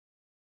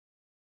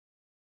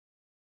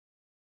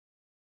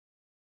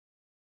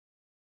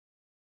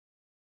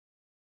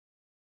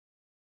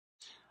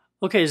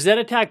Okay,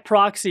 ZAP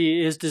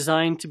proxy is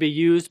designed to be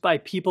used by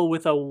people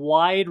with a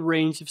wide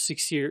range of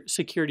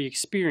security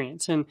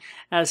experience. And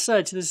as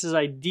such, this is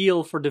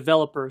ideal for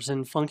developers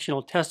and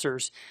functional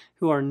testers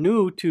who are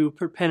new to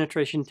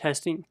penetration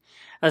testing,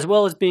 as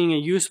well as being a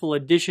useful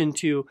addition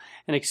to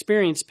an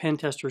experienced pen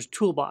tester's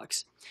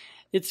toolbox.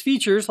 Its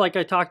features, like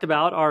I talked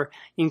about, are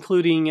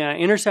including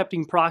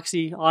intercepting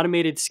proxy,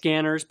 automated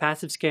scanners,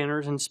 passive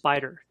scanners, and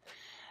Spider.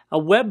 A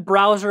web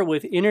browser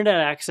with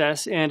internet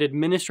access and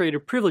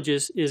administrative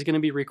privileges is going to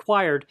be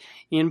required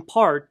in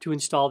part to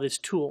install this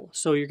tool.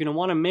 So you're going to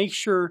want to make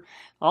sure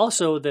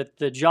also that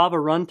the Java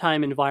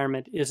runtime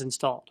environment is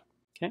installed.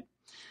 Okay,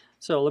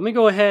 so let me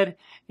go ahead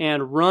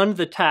and run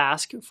the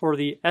task for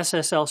the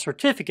SSL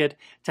certificate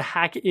to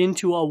hack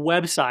into a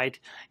website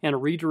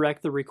and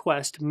redirect the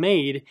request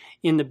made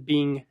in the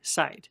Bing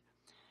site.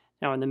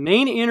 Now in the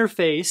main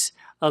interface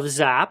of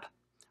ZAP,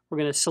 we're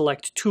going to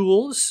select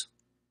Tools,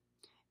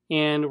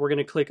 and we're going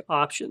to click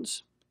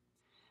Options.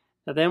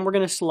 Now then we're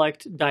going to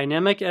select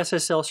Dynamic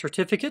SSL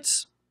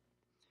Certificates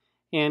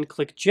and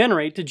click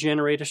Generate to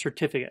generate a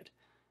certificate.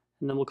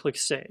 And then we'll click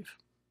Save.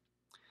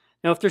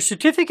 Now if the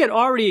certificate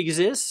already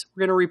exists, we're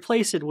going to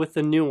replace it with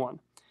the new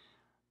one.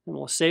 And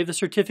we'll save the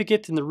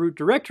certificate in the root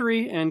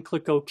directory and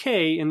click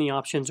OK in the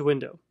Options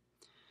window.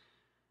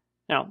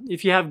 Now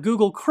if you have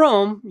Google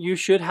Chrome, you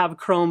should have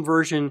Chrome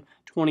version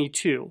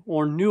 22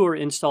 or newer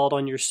installed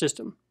on your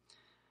system.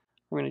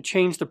 We're going to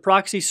change the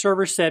proxy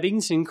server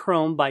settings in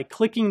Chrome by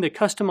clicking the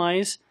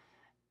Customize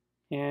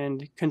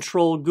and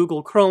Control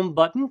Google Chrome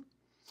button,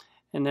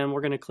 and then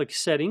we're going to click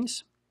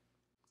Settings.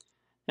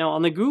 Now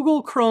on the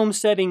Google Chrome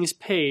settings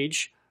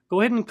page,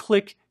 go ahead and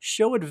click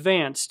Show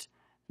Advanced,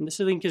 and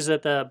this link is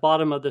at the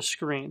bottom of the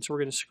screen. So we're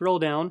going to scroll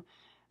down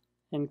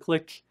and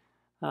click,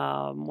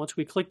 once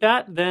we click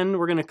that, then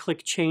we're going to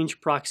click Change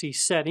Proxy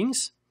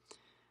Settings.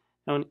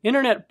 Now in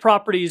Internet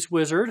Properties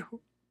Wizard,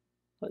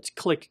 let's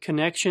click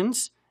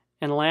Connections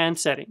and LAN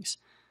settings.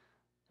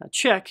 Now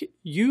check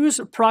Use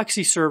a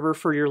Proxy Server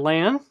for your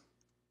LAN.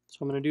 So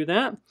I'm going to do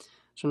that.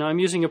 So now I'm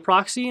using a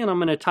proxy and I'm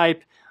going to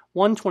type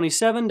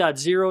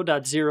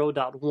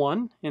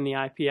 127.0.0.1 in the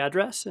IP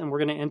address, and we're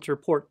going to enter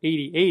port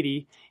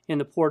 8080 in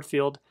the port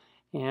field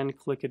and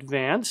click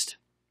Advanced.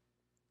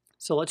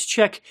 So let's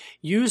check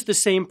Use the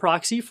same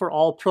proxy for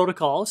all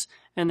protocols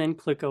and then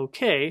click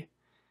OK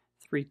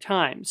 3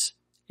 times.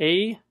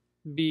 A,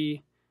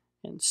 B,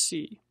 and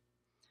C.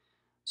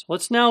 So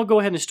let's now go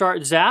ahead and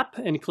start ZAP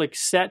and click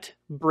Set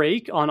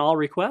Break on all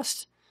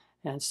requests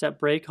and Set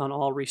Break on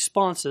all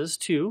responses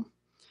too.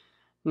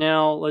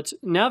 Now let's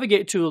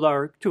navigate to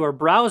our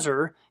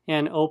browser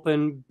and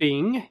open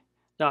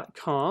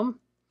bing.com.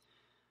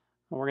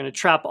 We're going to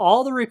trap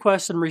all the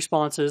requests and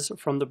responses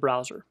from the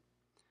browser.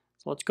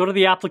 So let's go to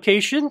the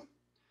application.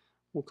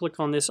 We'll click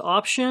on this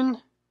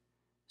option,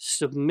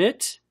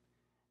 Submit,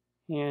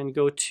 and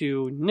go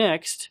to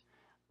Next,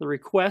 the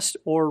request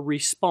or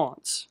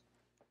response.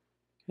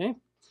 Okay,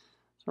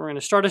 so we're going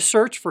to start a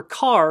search for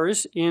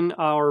cars in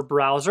our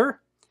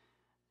browser.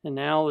 And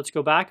now let's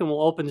go back and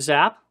we'll open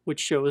ZAP, which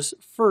shows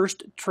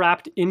first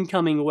trapped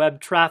incoming web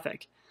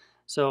traffic.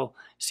 So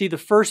see the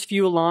first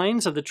few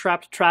lines of the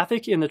trapped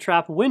traffic in the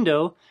trap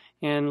window,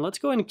 and let's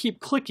go ahead and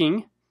keep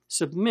clicking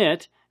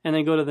Submit, and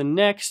then go to the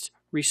next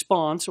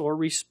response or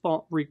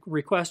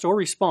request or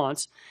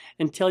response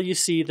until you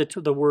see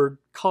the word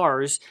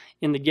cars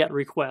in the Get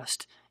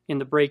Request in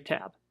the Break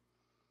tab.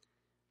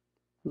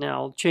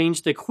 Now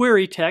change the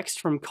query text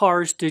from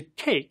cars to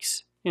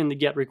cakes in the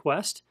Get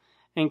Request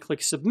and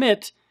click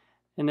Submit,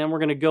 and then we're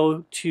going to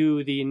go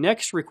to the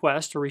next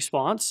request or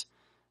response,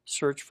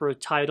 search for a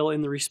title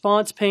in the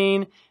response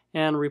pane,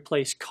 and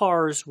replace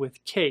cars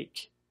with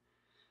cake.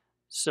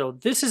 So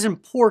this is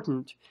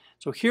important.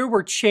 So here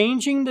we're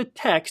changing the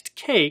text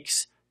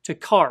cakes to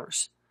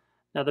cars.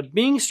 Now the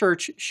Bing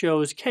search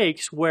shows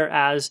cakes,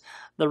 whereas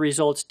the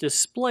results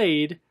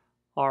displayed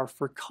are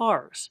for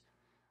cars.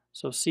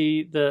 So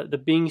see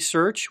the Bing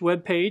search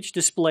web page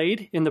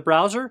displayed in the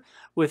browser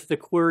with the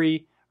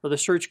query or the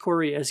search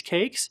query as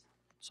cakes.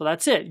 So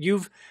that's it.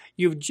 You've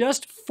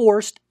just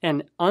forced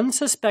an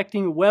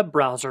unsuspecting web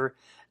browser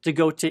to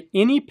go to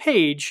any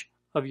page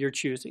of your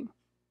choosing.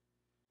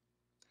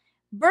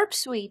 Burp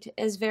Suite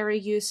is very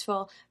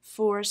useful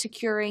for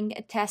securing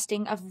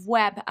testing of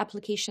web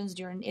applications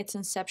during its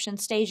inception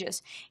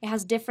stages. It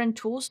has different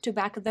tools to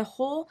back the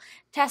whole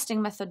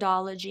testing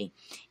methodology.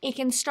 It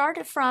can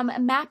start from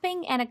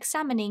mapping and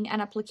examining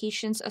an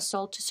application's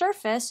assault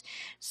surface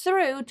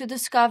through to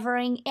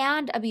discovering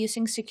and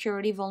abusing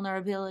security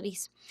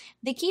vulnerabilities.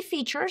 The key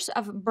features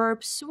of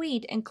Burp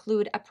Suite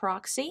include a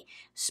proxy,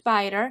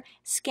 spider,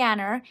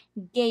 scanner,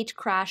 gate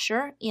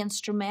crasher,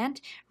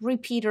 instrument,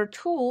 repeater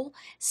tool,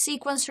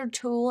 sequencer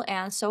tool,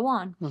 and so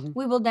on.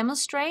 We will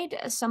demonstrate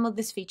some of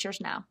these features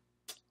now.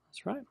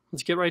 That's right.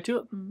 Let's get right to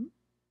it.